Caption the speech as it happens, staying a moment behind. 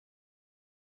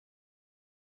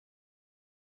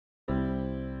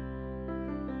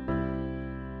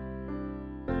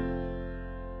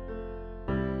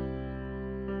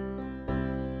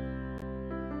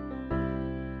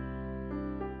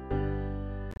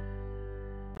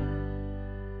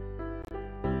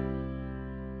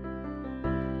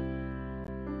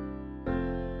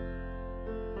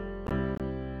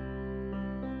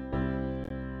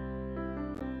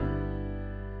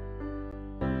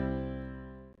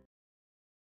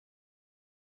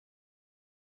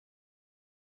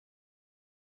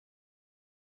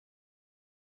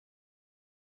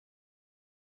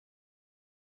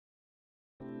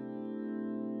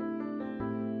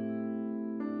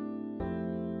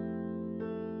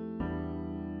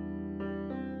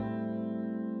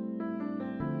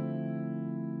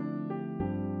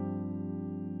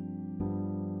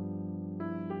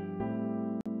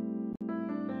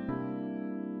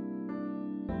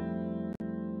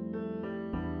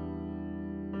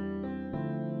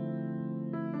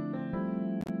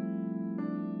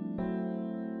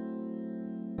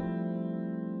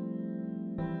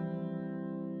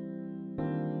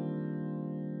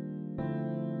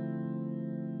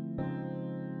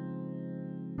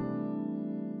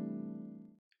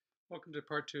Welcome to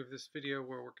part 2 of this video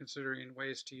where we're considering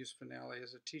ways to use Finale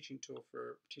as a teaching tool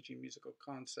for teaching musical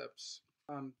concepts.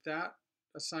 That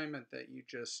assignment that you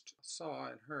just saw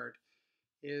and heard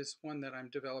is one that I'm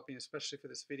developing especially for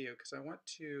this video because I want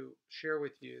to share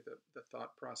with you the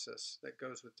thought process that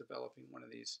goes with developing one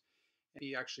of these and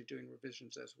be actually doing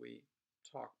revisions as we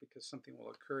talk because something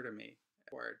will occur to me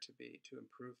required to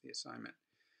improve the assignment.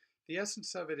 The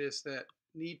essence of it is that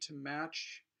need to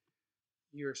match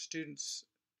your students'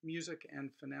 music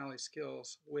and Finale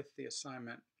skills with the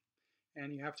assignment,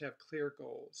 and you have to have clear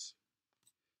goals.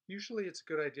 Usually it's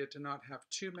a good idea to not have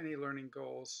too many learning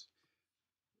goals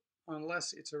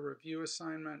unless it's a review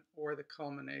assignment or the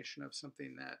culmination of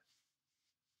something that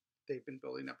they've been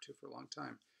building up to for a long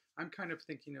time. I'm kind of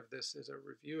thinking of this as a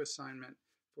review assignment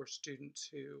for students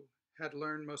who had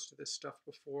learned most of this stuff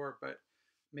before, but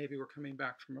maybe were coming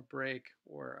back from a break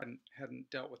or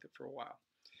hadn't dealt with it for a while.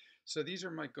 So these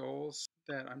are my goals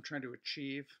that I'm trying to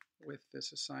achieve with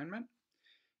this assignment.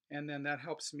 And then that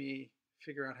helps me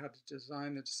figure out how to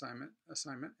design the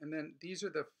assignment. And then these are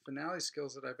the Finale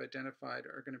skills that I've identified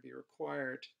are going to be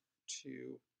required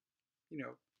to,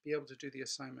 be able to do the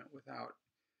assignment without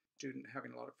student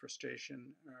having a lot of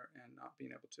frustration and not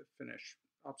being able to finish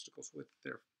obstacles with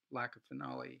their lack of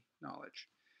Finale knowledge.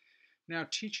 Now,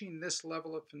 teaching this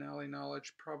level of Finale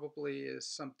knowledge probably is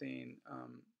something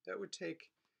that would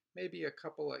take maybe a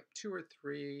couple, like 2 or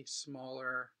 3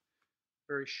 smaller,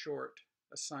 very short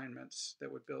assignments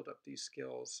that would build up these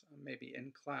skills, maybe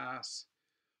in class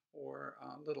or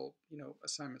little,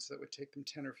 assignments that would take them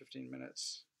 10 or 15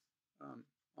 minutes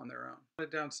on their own. I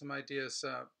wrote down some ideas,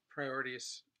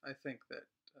 priorities, I think that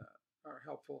are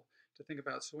helpful to think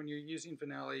about. So when you're using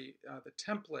Finale, the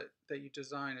template that you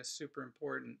design is super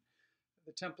important.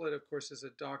 The template, of course, is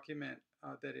a document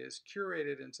that is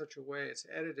curated in such a way, it's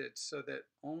edited so that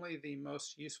only the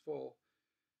most useful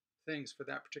things for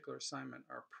that particular assignment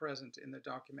are present in the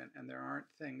document, and there aren't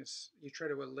things, you try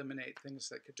to eliminate things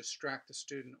that could distract the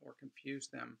student or confuse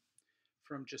them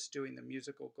from just doing the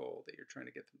musical goal that you're trying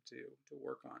to get them to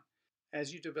work on.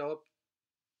 As you develop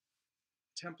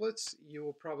templates, you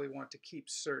will probably want to keep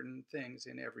certain things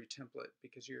in every template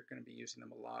because you're going to be using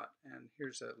them a lot. And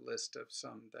here's a list of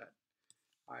some that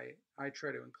I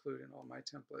try to include in all my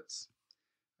templates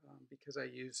because I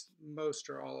use most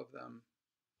or all of them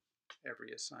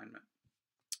every assignment.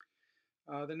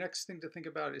 The next thing to think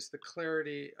about is the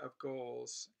clarity of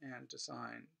goals and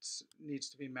design. It needs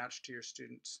to be matched to your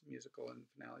students' musical and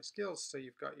Finale skills. So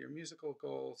you've got your musical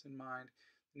goals in mind,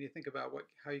 and you think about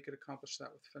how you could accomplish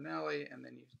that with Finale, and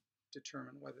then you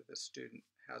determine whether the student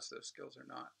has those skills or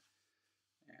not,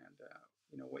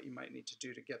 and what you might need to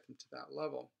do to get them to that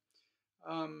level.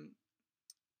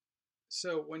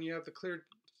 So when you have the clear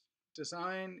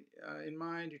design in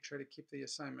mind, you try to keep the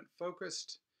assignment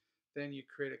focused. Then you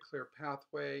create a clear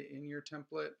pathway in your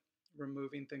template,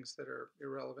 removing things that are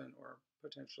irrelevant or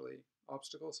potentially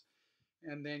obstacles.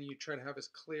 And then you try to have as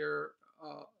clear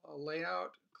a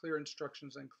layout, clear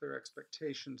instructions, and clear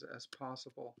expectations as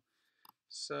possible.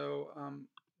 So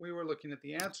we were looking at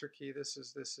the answer key. This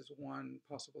is one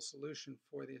possible solution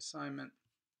for the assignment.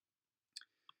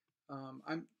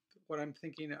 I'm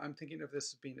thinking of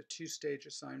this as being a 2-stage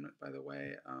assignment, by the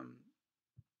way.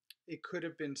 It could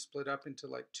have been split up into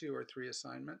like 2 or 3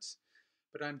 assignments,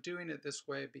 but I'm doing it this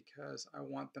way because I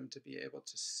want them to be able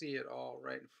to see it all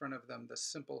right in front of them, the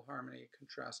simple harmony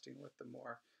contrasting with the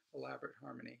more elaborate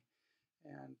harmony.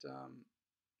 And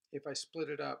if I split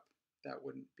it up, that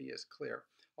wouldn't be as clear.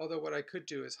 Although what I could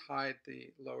do is hide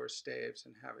the lower staves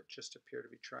and have it just appear to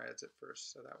be triads at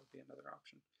first, so that would be another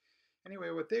option.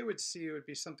 Anyway, what they would see would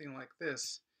be something like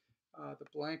this, the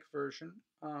blank version.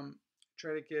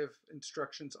 Try to give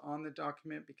instructions on the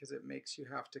document because it makes you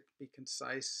have to be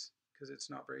concise because it's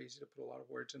not very easy to put a lot of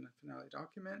words in a Finale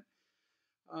document.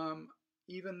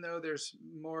 Even though there's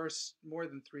more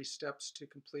than 3 steps to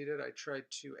complete it, I tried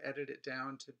to edit it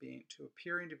down to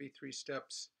appearing to be 3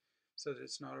 steps so that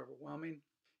it's not overwhelming.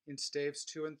 In staves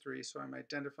 2 and 3, so I'm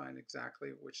identifying exactly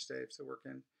which staves to work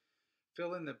in.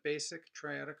 Fill in the basic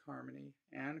triadic harmony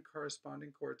and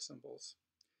corresponding chord symbols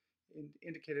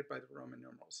indicated by the Roman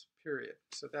numerals, period.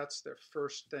 So that's their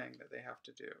first thing that they have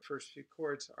to do. First few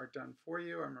chords are done for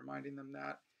you. I'm reminding them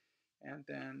that. And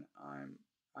then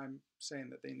I'm saying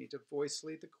that they need to voice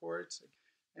lead the chords.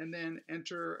 And then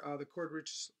enter the chord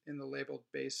roots in the labeled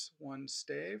bass 1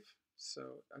 stave.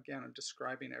 So again, I'm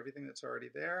describing everything that's already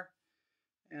there.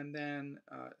 And then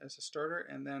as a starter,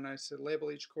 and then I said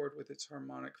label each chord with its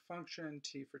harmonic function,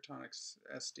 T for tonics,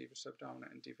 S, D for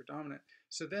subdominant, and D for dominant.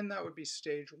 So then that would be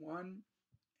stage 1,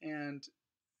 and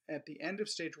at the end of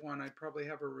stage one, I'd probably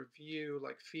have a review,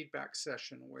 like feedback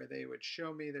session, where they would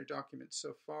show me their documents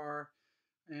so far,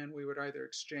 and we would either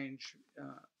exchange,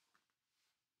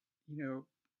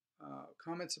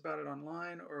 comments about it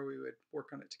online, or we would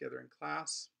work on it together in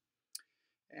class.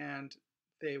 And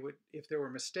they would, if there were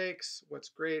mistakes, what's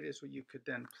great is you could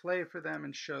then play for them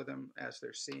and show them as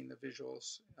they're seeing the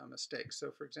visuals mistakes.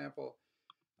 So for example,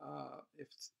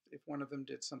 if one of them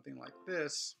did something like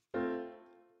this,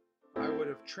 I would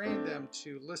have trained them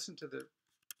to listen to the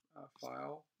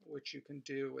file, which you can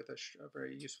do with a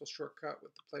very useful shortcut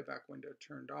with the playback window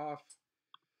turned off.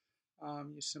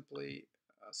 You simply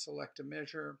select a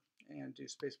measure and do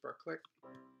spacebar click.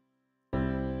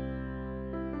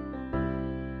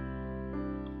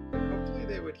 And hopefully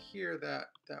they would hear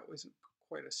that that wasn't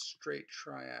quite a straight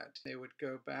triad. They would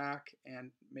go back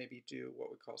and maybe do what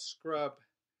we call scrub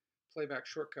playback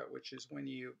shortcut, which is when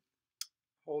you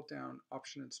hold down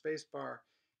Option and spacebar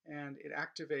and it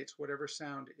activates whatever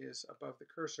sound is above the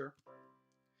cursor.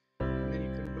 And then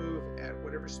you can move at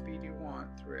whatever speed you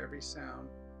want through every sound.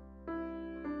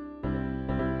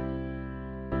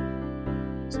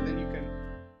 So then you can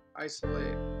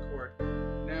isolate a chord.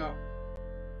 Now,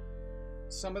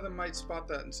 some of them might spot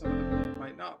that and some of them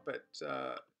might not, but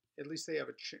at least they have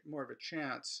more of a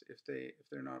chance if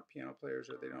they're not piano players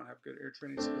or they don't have good ear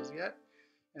training skills yet,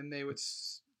 and they would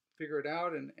figure it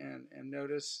out and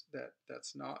notice that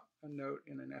that's not a note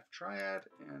in an F triad,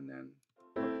 and then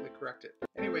hopefully correct it.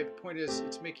 Anyway, the point is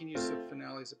it's making use of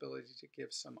Finale's ability to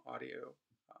give some audio,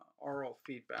 oral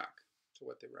feedback to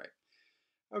what they write.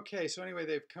 Okay, so anyway,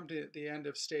 they've come to the end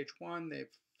of stage one.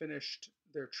 They've finished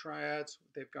their triads.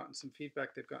 They've gotten some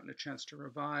feedback. They've gotten a chance to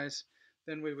revise.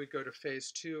 Then we would go to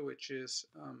phase two, which is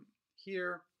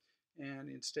here. And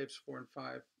in staves 4 and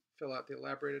 5, fill out the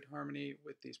elaborated harmony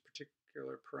with these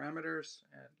particular parameters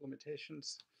and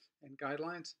limitations and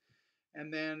guidelines.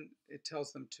 And then it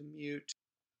tells them to mute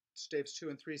staves 2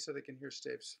 and 3 so they can hear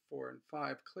staves 4 and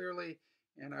 5 clearly.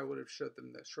 And I would have showed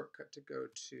them the shortcut to go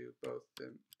to both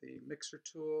the mixer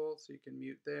tool, so you can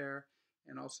mute there,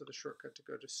 and also the shortcut to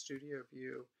go to Studio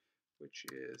View, which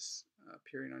is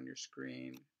appearing on your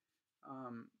screen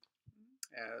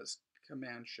as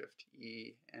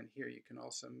Command-Shift-E, and here you can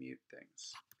also mute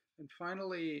things. And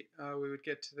finally, we would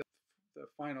get to the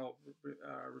final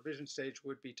revision stage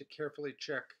would be to carefully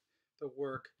check the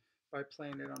work by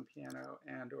playing it on piano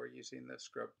and or using the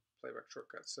scrub playback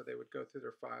shortcuts. So they would go through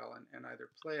their file and either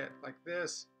play it like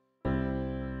this,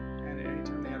 and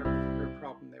anytime they had a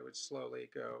problem, they would slowly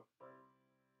go.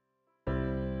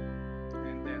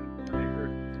 And then when they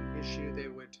heard an issue, they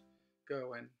would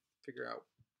go and figure out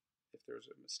if there was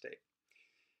a mistake.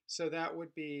 So that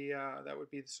would be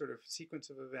the sort of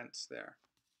sequence of events there.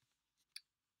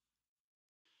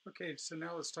 Okay, so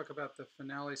now let's talk about the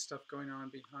Finale stuff going on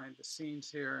behind the scenes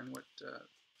here and what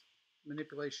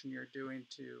manipulation you're doing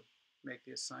to make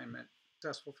the assignment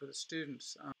successful for the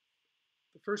students.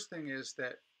 The first thing is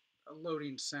that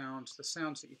loading sounds, the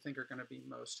sounds that you think are going to be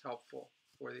most helpful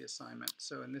for the assignment.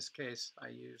 So in this case, I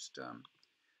used,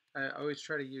 I always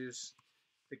try to use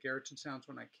the Garrison sounds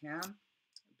when I can,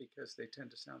 because they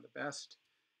tend to sound the best.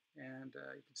 And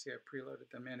you can see I preloaded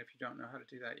them in. If you don't know how to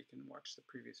do that, you can watch the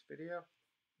previous video.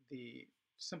 The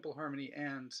simple harmony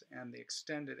ends, and the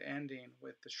extended ending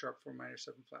with the sharp 4 minor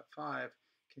 7 flat 5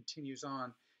 continues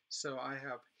on. So I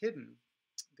have hidden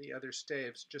the other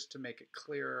staves just to make it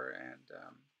clearer and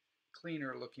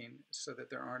cleaner looking, so that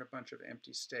there aren't a bunch of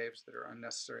empty staves that are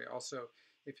unnecessary. Also,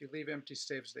 if you leave empty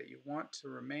staves that you want to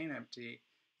remain empty,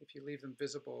 if you leave them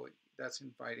visible, that's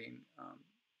inviting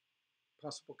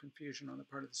possible confusion on the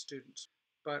part of the students.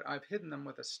 But I've hidden them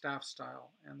with a staff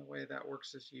style, and the way that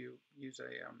works is you use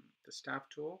the staff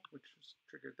tool, which is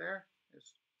triggered there,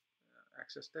 is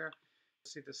accessed there.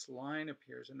 See this line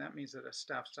appears, and that means that a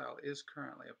staff style is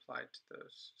currently applied to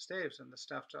those staves, and the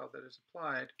staff style that is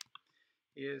applied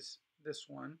is this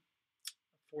one: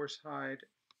 force hide,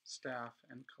 staff,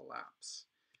 and collapse.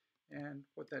 And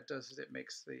what that does is it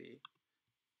makes the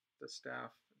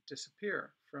staff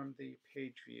disappear from the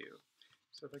page view.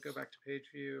 So if I go back to page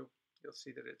view, you'll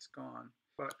see that it's gone.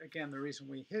 But again, the reason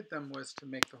we hid them was to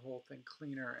make the whole thing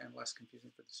cleaner and less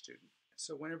confusing for the student.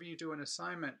 So whenever you do an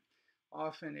assignment,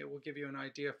 often it will give you an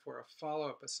idea for a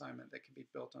follow-up assignment that can be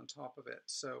built on top of it.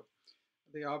 So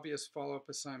the obvious follow-up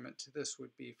assignment to this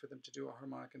would be for them to do a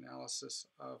harmonic analysis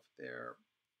of their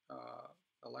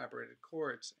elaborated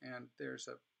chords. And there's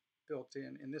a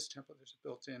built-in, in this template, there's a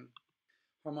built-in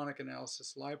harmonic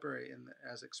analysis library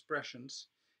as expressions.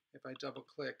 If I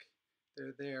double-click,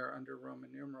 they're there under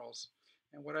Roman numerals.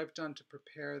 And what I've done to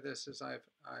prepare this is I've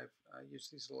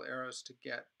used these little arrows to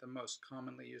get the most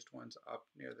commonly used ones up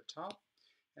near the top.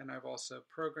 And I've also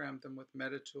programmed them with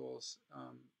meta tools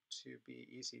to be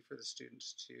easy for the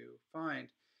students to find.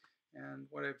 And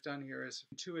what I've done here is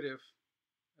intuitive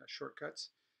shortcuts.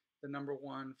 The number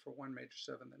 1 for 1 major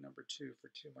 7, the number 2 for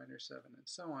 2 minor 7, and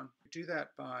so on. Do that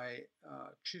by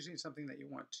choosing something that you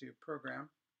want to program.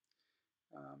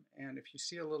 And if you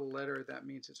see a little letter, that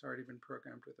means it's already been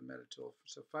programmed with a meta tool.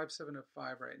 So 5, 7 of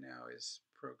 5 right now is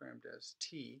programmed as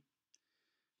T.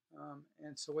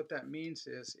 And so what that means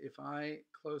is if I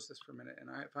close this for a minute, and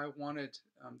if I wanted,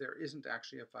 there isn't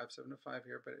actually a 5, 7 of 5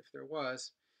 here, but if there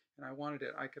was, and I wanted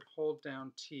it, I could hold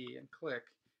down T and click,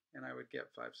 and I would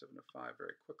get 5, 7 of 5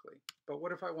 very quickly. But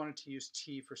what if I wanted to use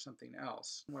T for something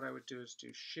else? What I would do is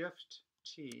do Shift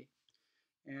T,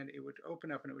 and it would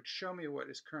open up and it would show me what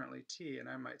is currently T, and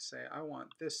I might say I want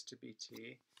this to be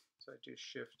T. So I do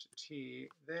Shift T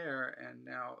there, and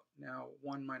now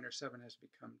 1 minor 7 has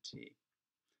become T.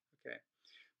 Okay,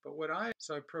 but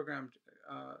so I programmed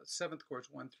 7th chords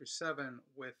 1 through 7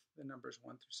 with the numbers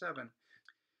 1 through 7.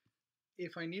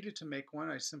 If I needed to make one,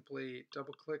 I simply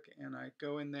double click and I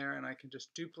go in there and I can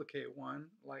just duplicate one.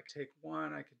 Like take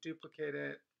one, I could duplicate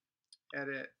it,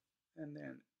 edit, and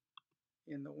then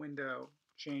in the window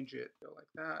change it, go like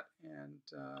that, and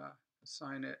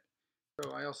assign it.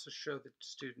 So I also show the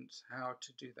students how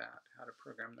to do that, how to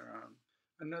program their own.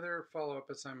 Another follow-up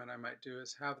assignment I might do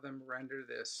is have them render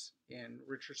this in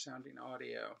richer sounding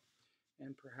audio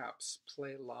and perhaps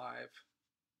play live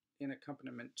in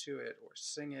accompaniment to it or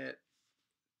sing it.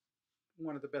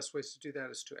 One of the best ways to do that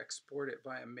is to export it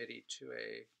via MIDI to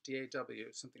a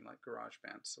DAW, something like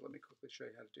GarageBand. So let me quickly show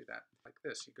you how to do that. Like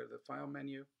this, you go to the File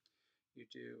menu, you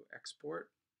do Export,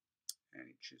 and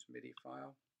you choose MIDI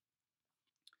file.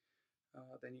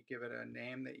 Then you give it a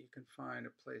name that you can find,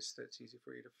 a place that's easy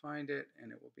for you to find it,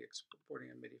 and it will be exporting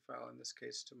a MIDI file, in this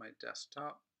case to my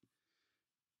desktop.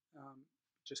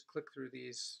 Just click through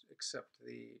these, accept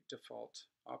the default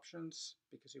options,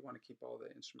 because you want to keep all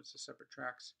the instruments as separate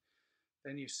tracks.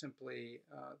 Then you simply,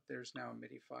 there's now a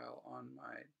MIDI file on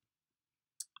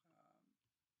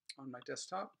my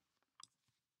desktop.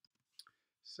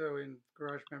 So in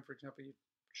GarageBand, for example, you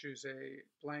choose a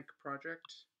blank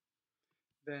project,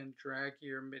 then drag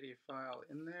your MIDI file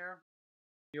in there.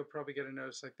 You'll probably get a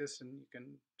notice like this, and you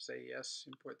can say yes,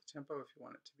 import the tempo if you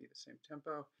want it to be the same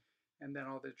tempo, and then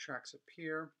all the tracks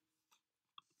appear.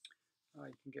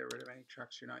 You can get rid of any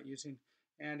tracks you're not using,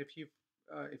 and if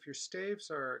your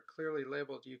staves are clearly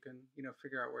labeled, you can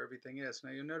figure out where everything is. Now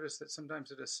you'll notice that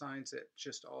sometimes it assigns it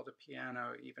just all to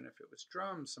piano, even if it was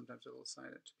drums. Sometimes it'll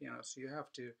assign it to piano, so you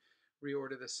have to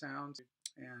reorder the sounds.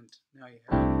 And now you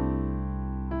have.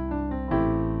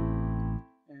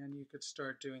 And you could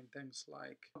start doing things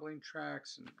like coupling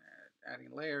tracks and adding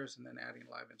layers and then adding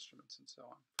live instruments and so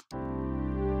on.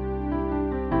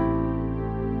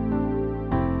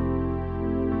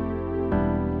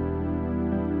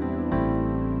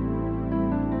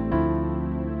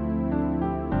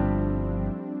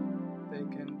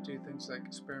 They can do things like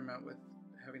experiment with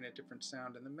having a different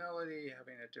sound in the melody,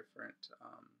 having a different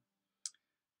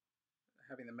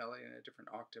having the melody in a different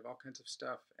octave, all kinds of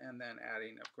stuff, and then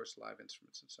adding, of course, live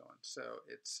instruments and so on. So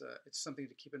it's something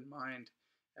to keep in mind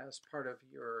as part of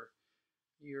your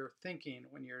thinking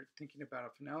when you're thinking about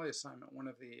a finale assignment. One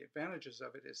of the advantages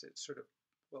of it is it sort of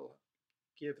will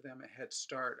give them a head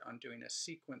start on doing a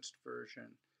sequenced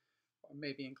version, or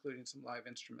maybe including some live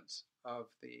instruments of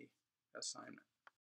the assignment.